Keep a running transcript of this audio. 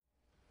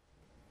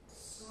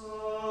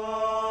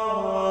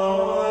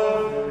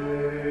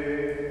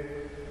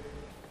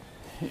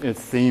It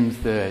seems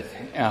that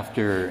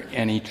after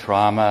any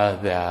trauma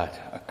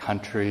that a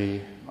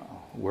country,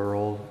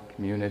 world,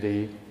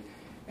 community,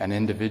 an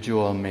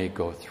individual may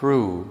go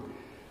through,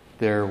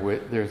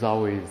 there's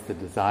always the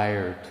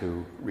desire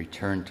to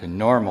return to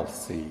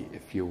normalcy,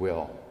 if you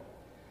will.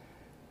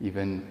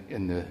 Even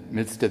in the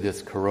midst of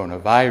this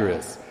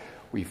coronavirus,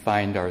 we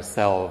find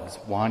ourselves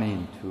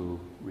wanting to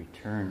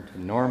return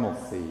to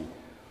normalcy,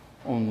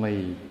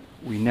 only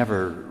we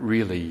never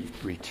really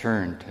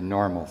return to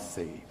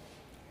normalcy.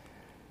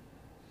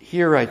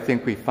 Here, I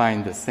think we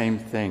find the same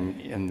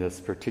thing in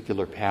this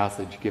particular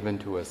passage given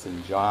to us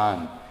in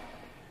John.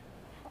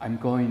 I'm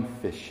going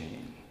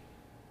fishing.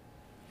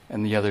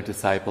 And the other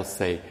disciples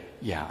say,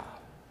 yeah,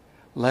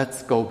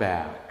 let's go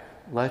back.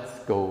 Let's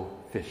go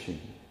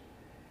fishing.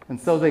 And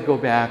so they go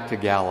back to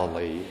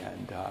Galilee,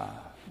 and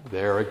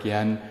there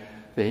again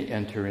they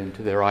enter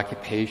into their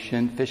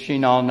occupation,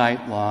 fishing all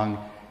night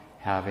long,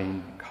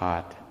 having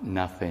caught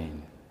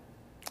nothing.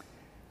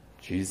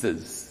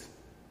 Jesus,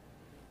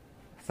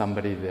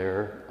 somebody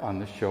there on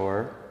the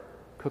shore,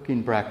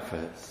 cooking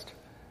breakfast.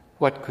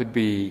 What could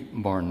be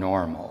more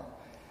normal?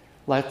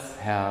 Let's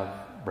have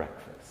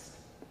breakfast.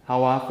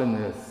 How often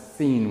this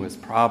scene was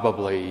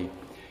probably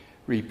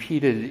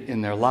repeated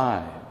in their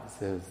lives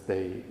as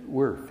they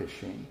were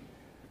fishing.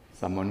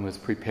 Someone was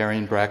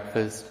preparing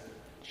breakfast,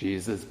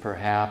 Jesus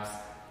perhaps,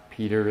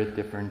 Peter at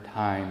different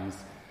times.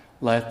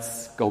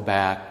 Let's go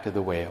back to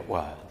the way it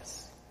was.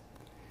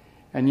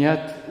 And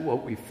yet,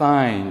 what we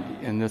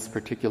find in this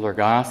particular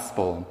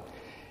gospel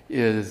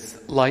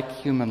is, like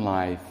human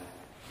life,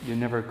 you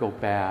never go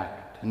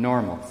back to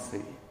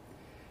normalcy.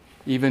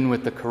 Even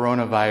with the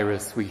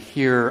coronavirus, we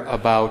hear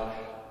about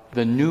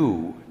the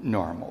new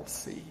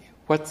normalcy.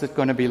 What's it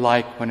going to be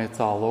like when it's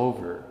all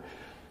over?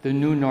 The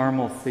new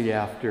normalcy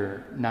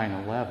after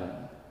 9/11.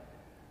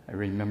 I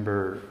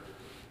remember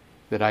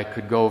that I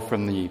could go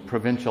from the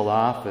provincial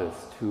office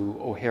to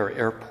O'Hare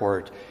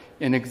Airport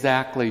in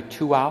exactly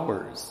 2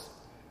 hours,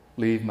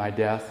 leave my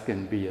desk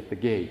and be at the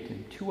gate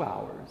in 2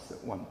 hours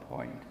at one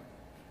point.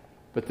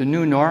 But the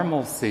new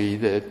normalcy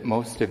that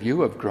most of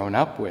you have grown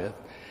up with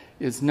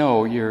is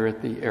no, you're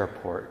at the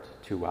airport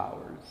 2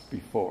 hours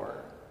before.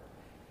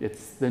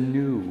 It's the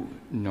new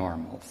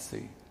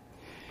normalcy.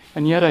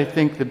 And yet I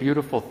think the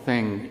beautiful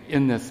thing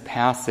in this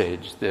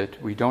passage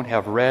that we don't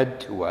have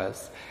read to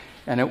us,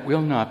 and it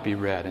will not be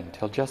read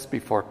until just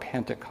before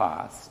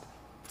Pentecost,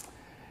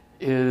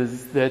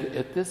 is that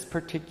at this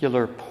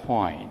particular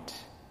point,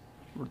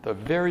 the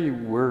very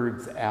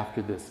words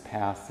after this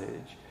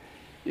passage,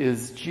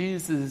 is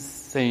Jesus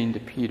saying to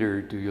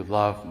Peter, "Do you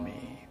love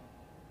me?"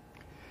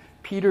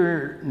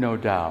 Peter, no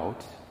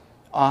doubt,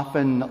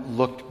 often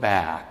looked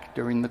back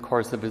during the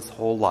course of his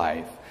whole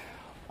life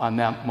on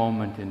that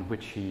moment in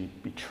which he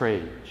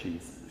betrayed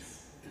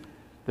Jesus,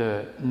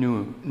 the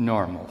new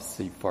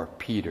normalcy for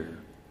Peter.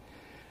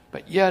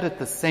 But yet at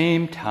the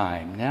same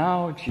time,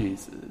 now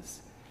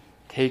Jesus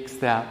takes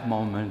that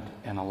moment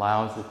and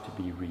allows it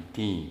to be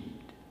redeemed.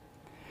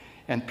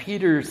 And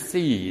Peter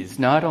sees,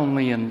 not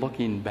only in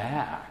looking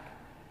back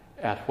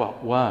at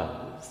what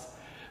was,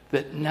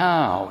 that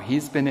now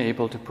he's been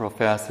able to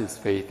profess his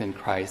faith in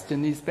Christ,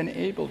 and he's been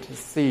able to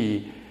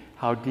see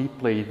how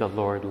deeply the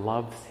Lord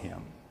loves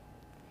him.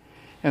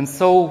 And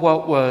so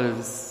what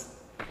was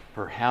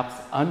perhaps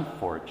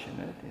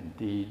unfortunate,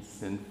 indeed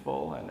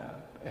sinful,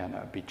 and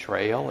a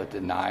betrayal, a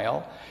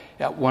denial,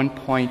 at one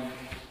point,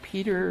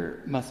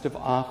 Peter must have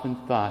often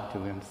thought to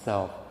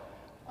himself,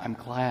 I'm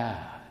glad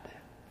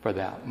for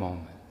that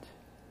moment.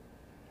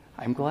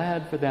 I'm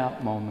glad for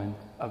that moment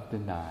of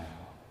denial,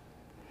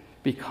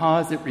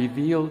 because it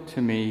revealed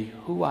to me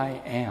who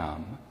I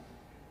am,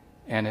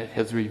 and it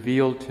has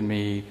revealed to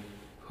me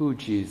who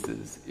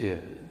Jesus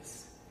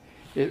is.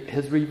 It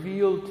has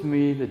revealed to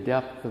me the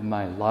depth of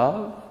my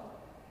love,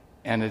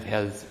 and it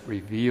has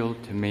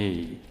revealed to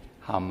me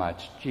how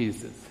much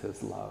Jesus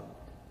has loved.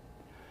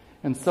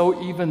 And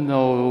so even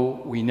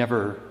though we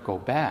never go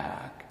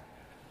back,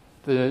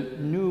 the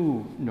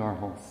new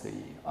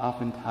normalcy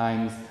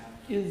oftentimes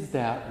is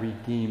that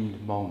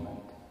redeemed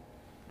moment,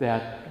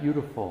 that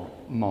beautiful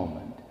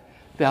moment,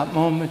 that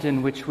moment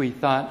in which we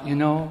thought,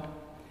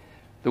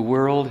 the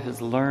world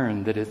has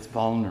learned that it's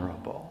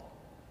vulnerable.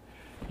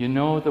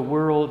 The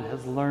world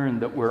has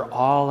learned that we're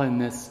all in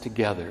this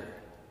together.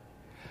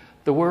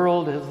 The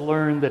world has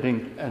learned that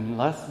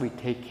unless we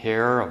take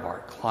care of our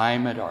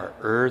climate, our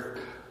earth,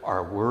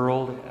 our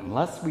world,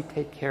 unless we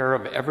take care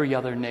of every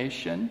other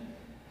nation,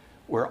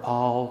 we're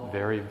all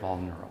very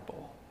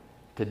vulnerable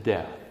to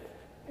death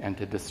and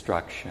to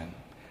destruction.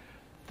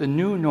 The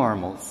new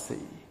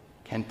normalcy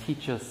can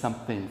teach us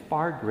something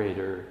far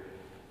greater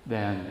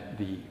than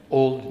the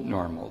old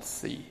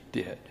normalcy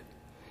did.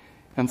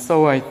 And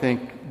so I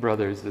think,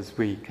 brothers, as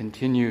we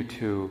continue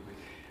to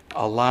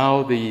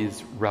allow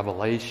these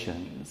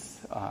revelations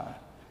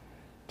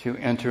to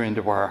enter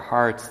into our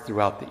hearts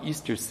throughout the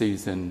Easter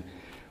season,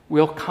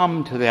 we'll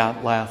come to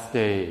that last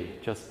day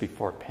just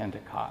before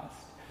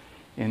Pentecost,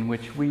 in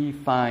which we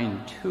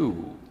find,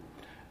 too,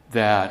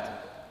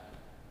 that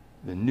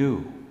the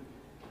new,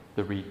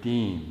 the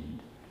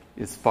redeemed,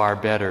 is far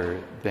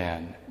better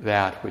than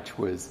that which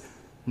was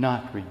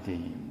not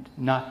redeemed,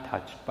 not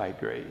touched by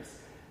grace,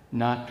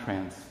 not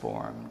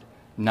transformed,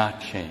 not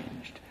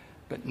changed,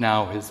 but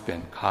now has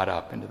been caught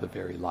up into the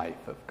very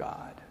life of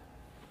God.